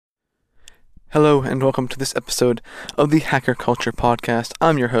Hello and welcome to this episode of the Hacker Culture Podcast.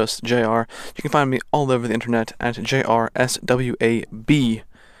 I'm your host, JR. You can find me all over the internet at JRSWAB,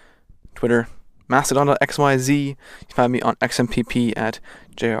 Twitter, Mastodon.xyz. You can find me on XMPP at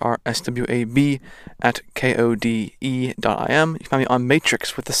JRSWAB at KODE.im. You can find me on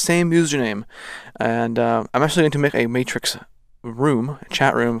Matrix with the same username. And I'm actually going to make a Matrix room, a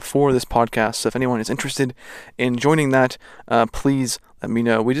chat room for this podcast. So if anyone is interested in joining that, please let me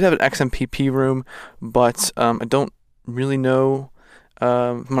know. We did have an XMPP room, but I don't really know if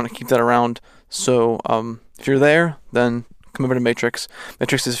I'm going to keep that around. So if you're there, then come over to Matrix.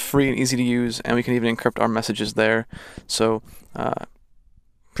 Matrix is free and easy to use, and we can even encrypt our messages there. So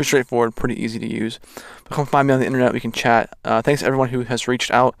pretty straightforward, pretty easy to use. But come find me on the internet. We can chat. Thanks to everyone who has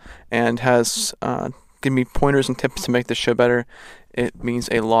reached out and has given me pointers and tips to make this show better. It means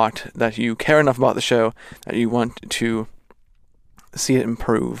a lot that you care enough about the show that you want to see it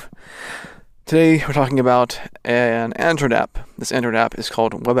improve. Today we're talking about an Android app. This Android app is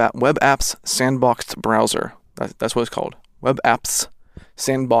called Web Apps Sandboxed Browser. That's what it's called. Web Apps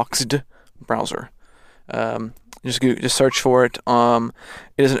Sandboxed Browser. Just search for it.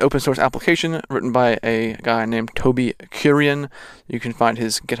 It is an open source application written by a guy named Toby Kurian. You can find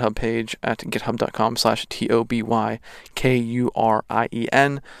his GitHub page at github.com/TOBYKURIEN,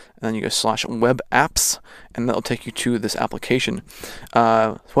 and then you go /web apps, and that'll take you to this application.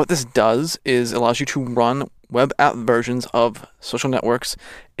 What this does is allows you to run web app versions of social networks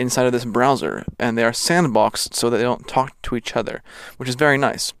inside of this browser, and they are sandboxed so that they don't talk to each other, which is very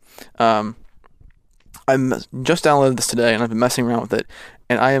nice. I just downloaded this today, and I've been messing around with it,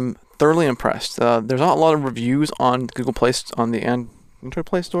 and I am thoroughly impressed. There's not a lot of reviews on Google Play, on the Android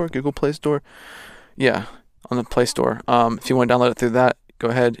Play Store, Google Play Store, yeah, on the Play Store. If you want to download it through that, go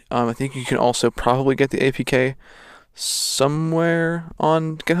ahead. I think you can also probably get the APK somewhere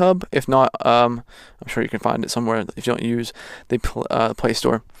on GitHub. If not, I'm sure you can find it somewhere if you don't use the Play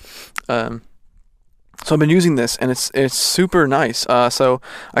Store. So I've been using this, and it's super nice. So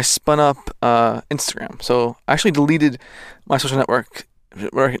I spun up Instagram. So I actually deleted my social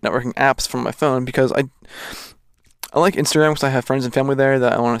networking apps from my phone because I like Instagram because I have friends and family there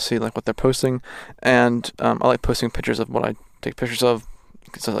that I want to see like what they're posting, and I like posting pictures of what I take pictures of.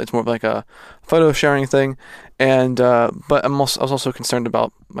 So it's more of like a photo sharing thing, and but I was also concerned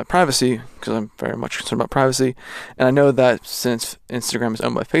about my privacy because I'm very much concerned about privacy, and I know that since Instagram is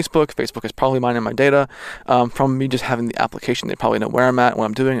owned by Facebook, Facebook is probably mining my data from me just having the application. They probably know where I'm at, what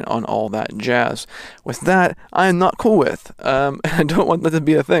I'm doing, and on all that jazz. With that, I am not cool with. I don't want that to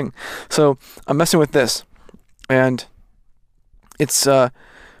be a thing, so I'm messing with this, and it's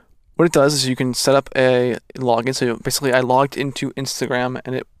what it does is you can set up a login. So basically, I logged into Instagram,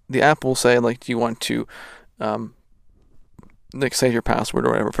 and the app will say like, do you want to like save your password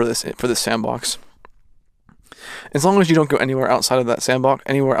or whatever for this sandbox. As long as you don't go anywhere outside of that sandbox,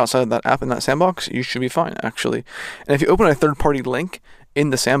 anywhere outside of that app in that sandbox, you should be fine actually. And if you open a third-party link in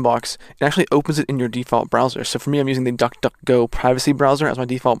the sandbox, it actually opens it in your default browser. So for me, I'm using the DuckDuckGo privacy browser as my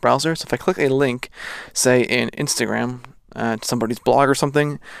default browser. So if I click a link, say in Instagram, somebody's blog or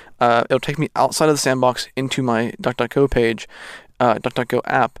something, it'll take me outside of the sandbox into my DuckDuckGo page, DuckDuckGo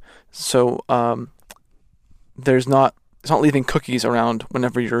app. So it's not leaving cookies around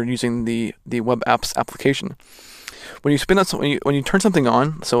whenever you're using the web apps application. When you spin out when you turn something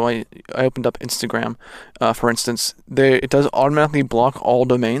on, so I opened up Instagram, for instance, it does automatically block all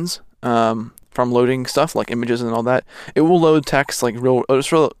domains from loading stuff like images and all that. It will load text it'll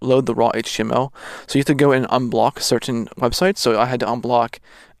just load the raw HTML. So you have to go and unblock certain websites. So I had to unblock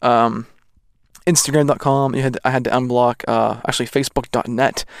Instagram.com. I had to unblock actually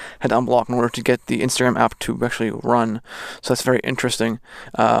Facebook.net. Had to unblock in order to get the Instagram app to actually run. So that's very interesting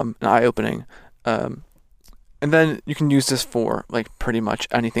and eye-opening. And then you can use this for like pretty much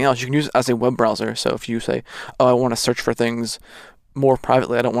anything else. You can use it as a web browser. So if you say, oh, I want to search for things more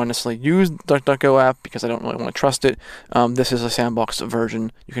privately, I don't want to necessarily use DuckDuckGo app because I don't really want to trust it. This is a sandbox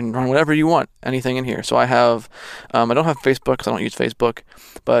version. You can run whatever you want, anything in here. So I don't have Facebook because I don't use Facebook,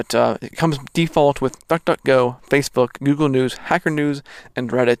 but it comes default with DuckDuckGo, Facebook, Google News, Hacker News,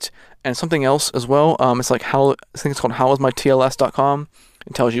 and Reddit, and something else as well. It's like I think it's called howismytls.com.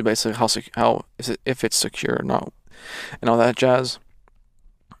 It tells you basically if it's secure or not, and all that jazz.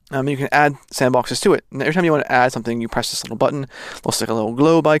 You can add sandboxes to it. And every time you want to add something, you press this little button. It'll stick a little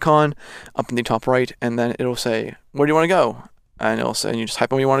globe icon up in the top right, and then it'll say, where do you want to go? And it'll say, and you just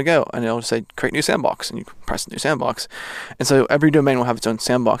type in where you want to go, and it'll say, create new sandbox, and you press new sandbox. And so every domain will have its own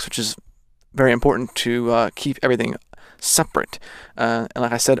sandbox, which is very important to keep everything separate. And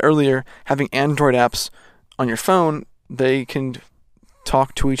like I said earlier, having Android apps on your phone, they can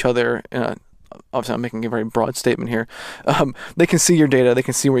talk to each other obviously I'm making a very broad statement here. They can see your data, they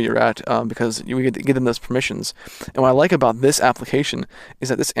can see where you're at, because you give them those permissions. And what I like about this application is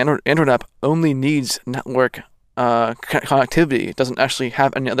that this Android app only needs network connectivity. It doesn't actually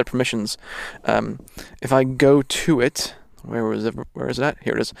have any other permissions. If I go to it, where is it at?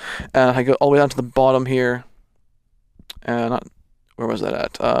 Here it is. I go all the way down to the bottom here. Where was that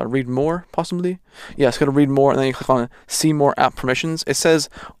at? Read more, possibly? Yes, go to read more, and then you click on see more app permissions. It says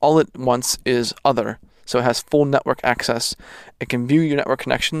all it wants is other. So it has full network access. It can view your network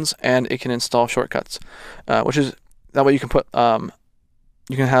connections, and it can install shortcuts, which is, that way you can put,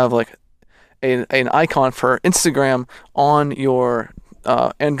 you can have like an icon for Instagram on your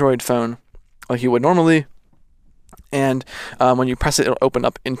Android phone like you would normally. And when you press it, it'll open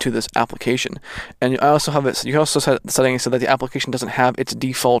up into this application. And I also have it. You can also set the settings so that the application doesn't have its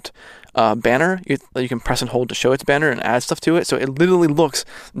default banner. You can press and hold to show its banner and add stuff to it. So it literally looks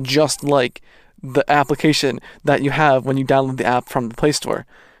just like the application that you have when you download the app from the Play Store.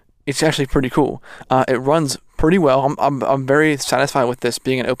 It's actually pretty cool. It runs pretty well. I'm very satisfied with this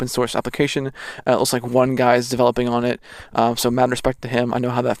being an open source application. It looks like one guy's developing on it, so mad respect to him. I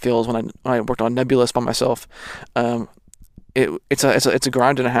know how that feels when I worked on Nebulous by myself. It's a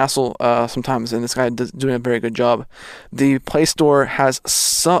grind and a hassle sometimes, and this guy is doing a very good job. The Play Store has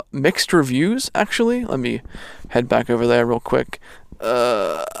some mixed reviews, actually. Let me head back over there real quick.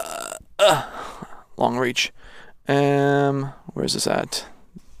 Long reach. Where's this at?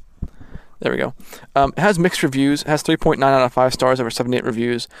 There we go. It has mixed reviews. It has 3.9 out of 5 stars over 78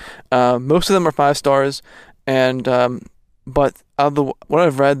 reviews. Most of them are 5 stars, and but out of what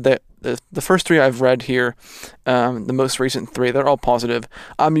I've read, the first 3 I've read here, the most recent 3, they're all positive.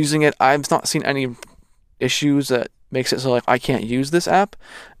 I'm using it. I've not seen any issues that makes it so like I can't use this app.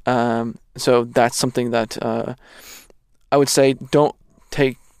 So that's something that I would say don't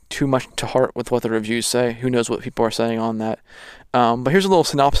take too much to heart with what the reviews say. Who knows what people are saying on that. But here's a little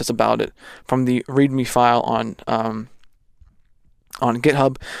synopsis about it from the README file on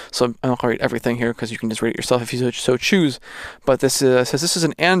GitHub. So I'm not going to read everything here because you can just read it yourself if you so choose. But this says this is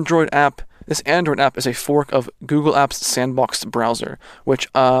an Android app. This Android app is a fork of Google Apps Sandbox browser, which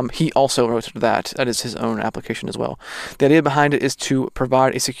he also wrote that. That is his own application as well. The idea behind it is to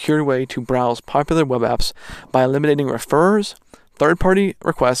provide a secure way to browse popular web apps by eliminating referrers, third-party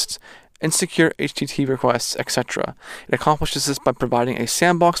requests, insecure HTTP requests, etc. It accomplishes this by providing a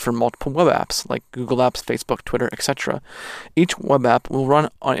sandbox for multiple web apps like Google Apps, Facebook, Twitter, etc. Each web app will run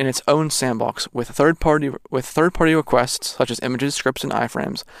in its own sandbox with third-party requests such as images, scripts, and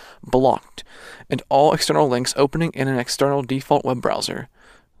iframes blocked, and all external links opening in an external default web browser,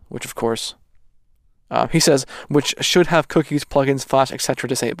 which of course. He says, which should have cookies, plugins, Flash, etc.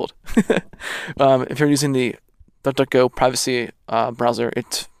 disabled. If you're using the DuckDuckGo privacy browser,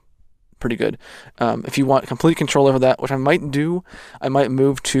 it's pretty good. If you want complete control over that, which I might do, I might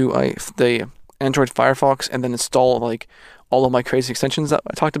move to the Android Firefox and then install like all of my crazy extensions that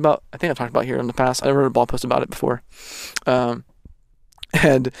I talked about. I think I've talked about here in the past. I wrote a blog post about it before. And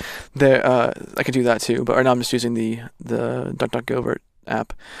there, I could do that too, but right now I'm just using the DuckDuckGo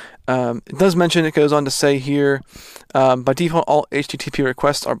app. It does mention, it goes on to say here, by default, all HTTP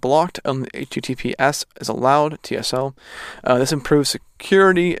requests are blocked. Only HTTPS is allowed, TSL. This improves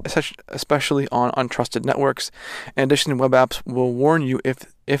security, especially on untrusted networks. In addition, web apps will warn you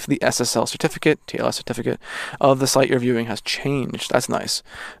if the SSL certificate, TLS certificate, of the site you're viewing has changed. That's nice.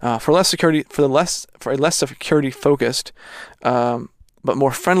 For a less security focused, but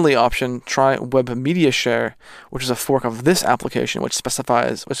more friendly option, try Web Media Share, which is a fork of this application, which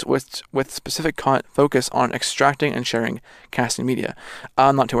specifies with specific focus on extracting and sharing casting media.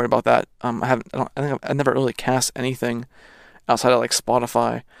 I'm not too worried about that. I think I've never really cast anything outside of like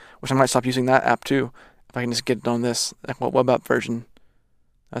Spotify, which I might stop using that app too if I can just get it on this web app version.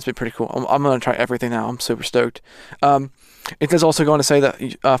 That's been pretty cool. I'm gonna try everything now. I'm super stoked. It does also go on to say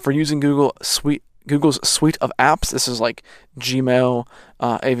that for using Google's suite of apps, this is like Gmail,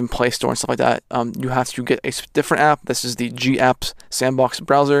 even Play Store and stuff like that, you have to get a different app. This is the GApps Sandbox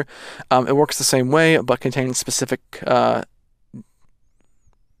browser. It works the same way, but contains specific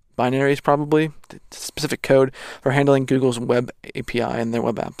binaries, probably, specific code for handling Google's web API and their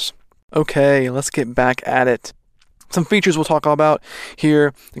web apps. Okay, let's get back at it. Some features we'll talk about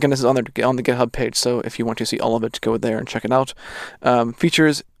here. Again, this is on the GitHub page, so if you want to see all of it, go there and check it out.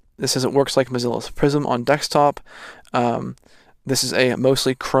 Features. This says it works like Mozilla's Prism on desktop. This is a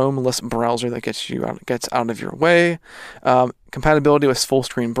mostly Chrome-less browser that gets out of your way. Compatibility with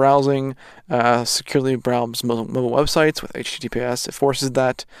full-screen browsing, securely browse mobile websites with HTTPS. It forces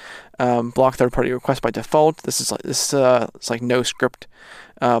that. Block third-party requests by default. This is it's like no script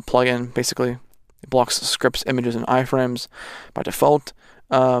plugin basically. It blocks scripts, images, and iframes by default.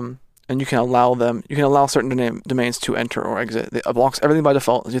 And you can allow certain domains to enter or exit. It blocks everything by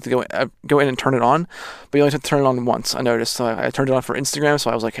default. You have to go in and turn it on, but you only have to turn it on once. I noticed. So I turned it on for Instagram,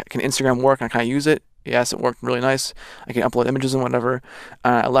 so I was like, can Instagram work? And I kind of use it. Yes, it worked really nice. I can upload images and whatever.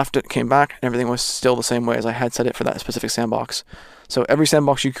 I left it, came back, and everything was still the same way as I had set it for that specific sandbox. So every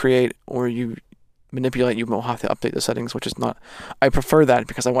sandbox you create or you manipulate, you will have to update the settings, which is not... I prefer that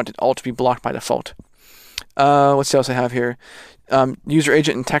because I want it all to be blocked by default. Let's see what else I have here. User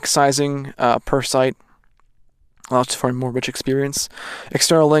agent and text sizing per site allows for a more rich experience.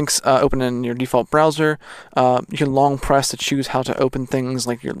 External links open in your default browser. You can long press to choose how to open things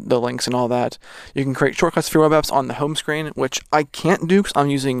like the links and all that. You can create shortcuts for web apps on the home screen, which I can't do because I'm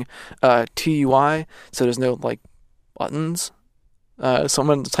using TUI, so there's no like buttons. So I'm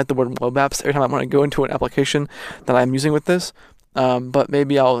going to type the word web apps every time I want to go into an application that I'm using with this. But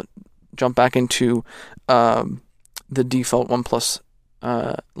maybe I'll jump back into the default OnePlus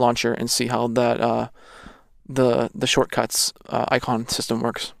launcher and see how that the shortcuts icon system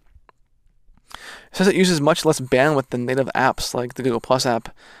works. It says it uses much less bandwidth than native apps like the Google Plus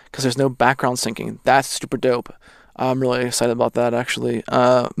app because there's no background syncing. That's super dope. I'm really excited about that actually.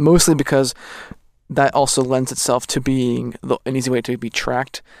 Mostly because that also lends itself to being an easy way to be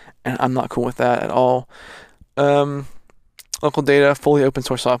tracked, and I'm not cool with that at all. Local data, fully open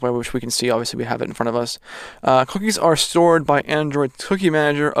source software, which we can see. Obviously, we have it in front of us. Cookies are stored by Android Cookie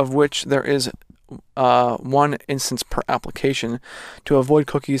Manager, of which there is one instance per application. To avoid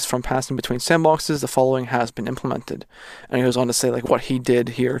cookies from passing between sandboxes, the following has been implemented. And he goes on to say like what he did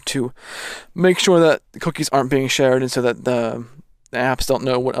here to make sure that the cookies aren't being shared, and so that the apps don't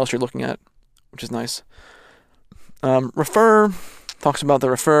know what else you're looking at, which is nice. Refer talks about the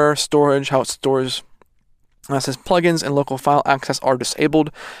refer storage, how it stores. It says plugins and local file access are disabled.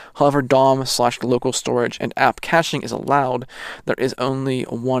 However, DOM/local storage and app caching is allowed. There is only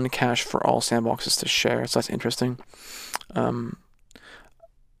one cache for all sandboxes to share, so that's interesting.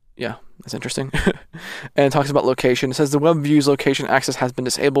 Yeah, that's interesting. And it talks about location. It says the web view's location access has been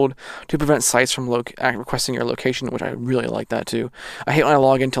disabled to prevent sites from requesting your location, which I really like that too. I hate when I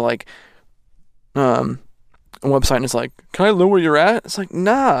log into like a website and it's like, can I know where you're at? It's like,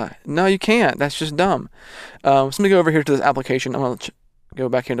 no, you can't. That's just dumb. So let me go over here to this application. I'm going to go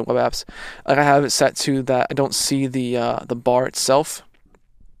back into web apps. Like I have it set to that I don't see the bar itself.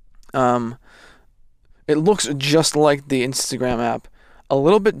 It looks just like the Instagram app. A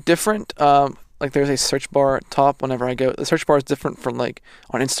little bit different. Like there's a search bar at top whenever I go. The search bar is different from like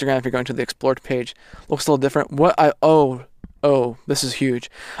on Instagram if you're going to the Explore page. Looks a little different. Oh, this is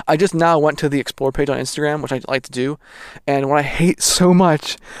huge. I just now went to the Explore page on Instagram, which I like to do, and what I hate so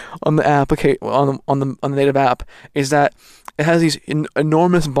much on the on the native app is that it has these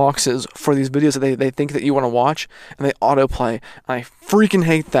enormous boxes for these videos that they think that you want to watch, and they autoplay. And I freaking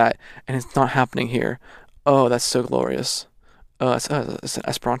hate that, and it's not happening here. Oh, that's so glorious. It's an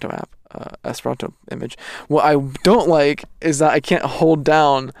Esperanto app. Esperanto image. What I don't like is that I can't hold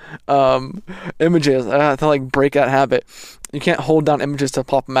down images. I have to like break that habit. You can't hold down images to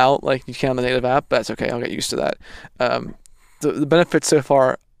pop them out like you can on the native app, but that's okay. I'll get used to that. The benefits so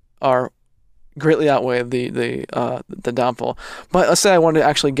far are greatly outweigh the downfall. But let's say I wanted to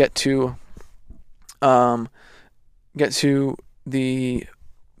actually get to the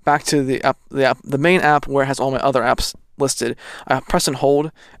main app where it has all my other apps listed. I press and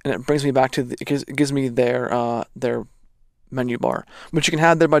hold, and it brings me back to it gives me their menu bar, which you can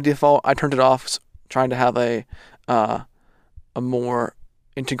have there by default. I turned it off, trying to have a more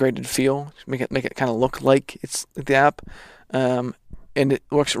integrated feel, make it kind of look like it's the app, and it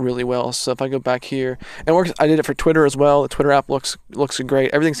works really well. So if I go back here, it works. I did it for Twitter as well. The Twitter app looks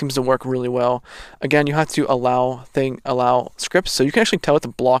great. Everything seems to work really well. Again, you have to allow scripts, so you can actually tell it to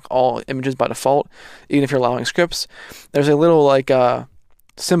block all images by default, even if you're allowing scripts. There's a little like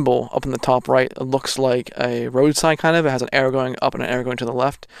symbol up in the top right. It looks like a road sign kind of. It has an arrow going up and an arrow going to the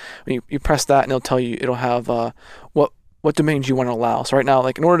left. When you press that, and it'll have what domains you want to allow. So right now,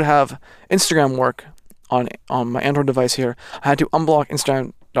 like in order to have Instagram work on my Android device here, I had to unblock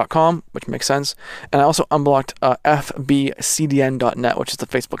Instagram.com, which makes sense, and I also unblocked fbcdn.net, which is the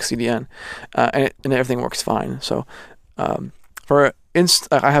Facebook CDN, and everything works fine. So I have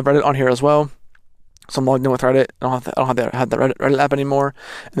Reddit on here as well, so I'm logged in with Reddit. I don't have the Reddit app anymore,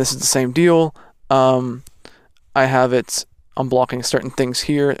 and this is the same deal. I have it unblocking certain things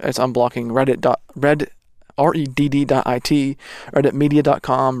here. It's unblocking Reddit.it,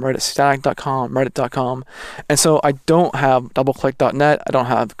 redditmedia.com, redditstatic.com, reddit.com. And so I don't have doubleclick.net. I don't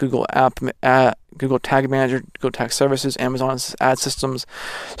have Google Tag Manager, Google Tag Services, Amazon's ad systems.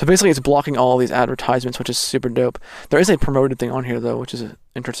 So basically it's blocking all these advertisements, which is super dope. There is a promoted thing on here though, which is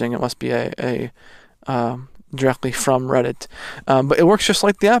interesting. It must be a directly from Reddit. But it works just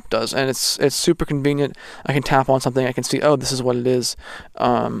like the app does, and it's super convenient. I can tap on something, I can see, oh, this is what it is.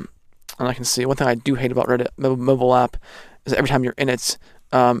 And I can see, one thing I do hate about Reddit mobile app is that every time you're in it,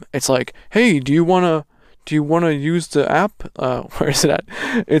 it's like, hey, do you want to use the app? Where is it at?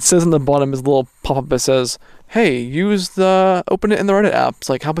 It says in the bottom, is a little pop-up that says, hey, open it in the Reddit app. It's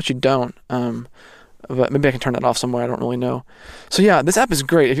like, how about you don't? But maybe I can turn that off somewhere. I don't really know. So yeah, this app is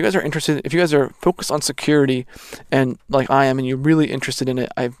great. If you guys are interested, if you guys are focused on security, and like I am, and you're really interested in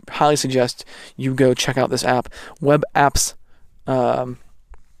it, I highly suggest you go check out this app. Web Apps.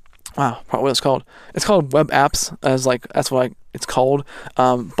 Wow, what it's called? It's called Web Apps, that's what it's called.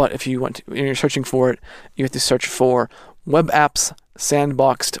 But if you when you're searching for it, you have to search for Web Apps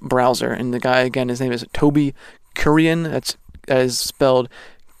Sandboxed Browser. And the guy, again, his name is Toby Kurien. That is spelled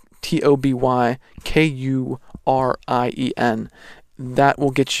TOBYKURIEN. That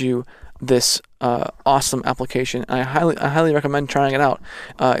will get you this awesome application. I highly recommend trying it out.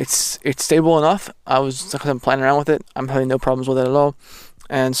 It's stable enough. I'm playing around with it. I'm having no problems with it at all.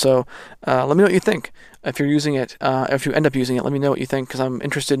 And so let me know what you think. If you're using it, if you end up using it, let me know what you think, because I'm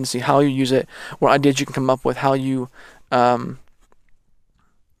interested in see how you use it, what ideas you can come up with, how you, because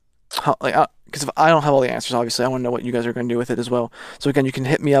if I don't have all the answers, obviously, I want to know what you guys are going to do with it as well. So again, you can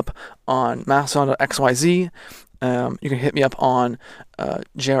hit me up on mastodon.xyz. You can hit me up on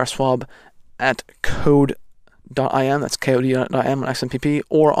jrswab at code.im, that's KOD.im on XMPP,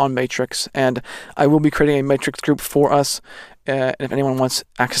 or on Matrix. And I will be creating a Matrix group for us. And if anyone wants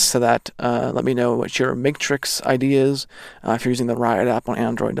access to that, let me know what your Matrix ID is. If you're using the Riot app on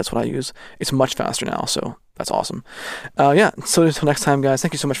Android, that's what I use. It's much faster now, so that's awesome. So until next time, guys,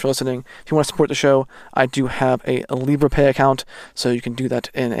 thank you so much for listening. If you want to support the show, I do have a LibrePay account, so you can do that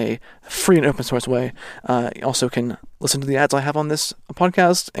in a free and open source way. You also can listen to the ads I have on this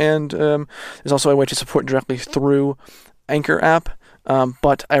podcast, and there's also a way to support directly through Anchor app.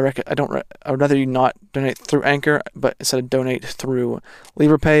 But I would rather you not donate through Anchor, but instead donate through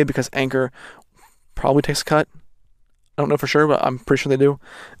LibrePay, because Anchor probably takes a cut. I don't know for sure, but I'm pretty sure they do,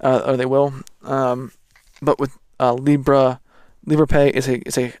 or they will. But with LibrePay is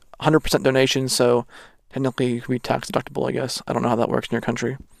a 100% donation, so technically you can be tax deductible, I guess. I don't know how that works in your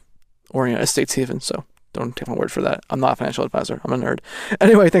country, or in the United States even, so don't take my word for that. I'm not a financial advisor. I'm a nerd.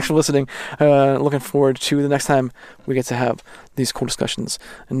 Anyway, thanks for listening. Looking forward to the next time we get to have these cool discussions.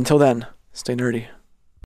 And until then, stay nerdy.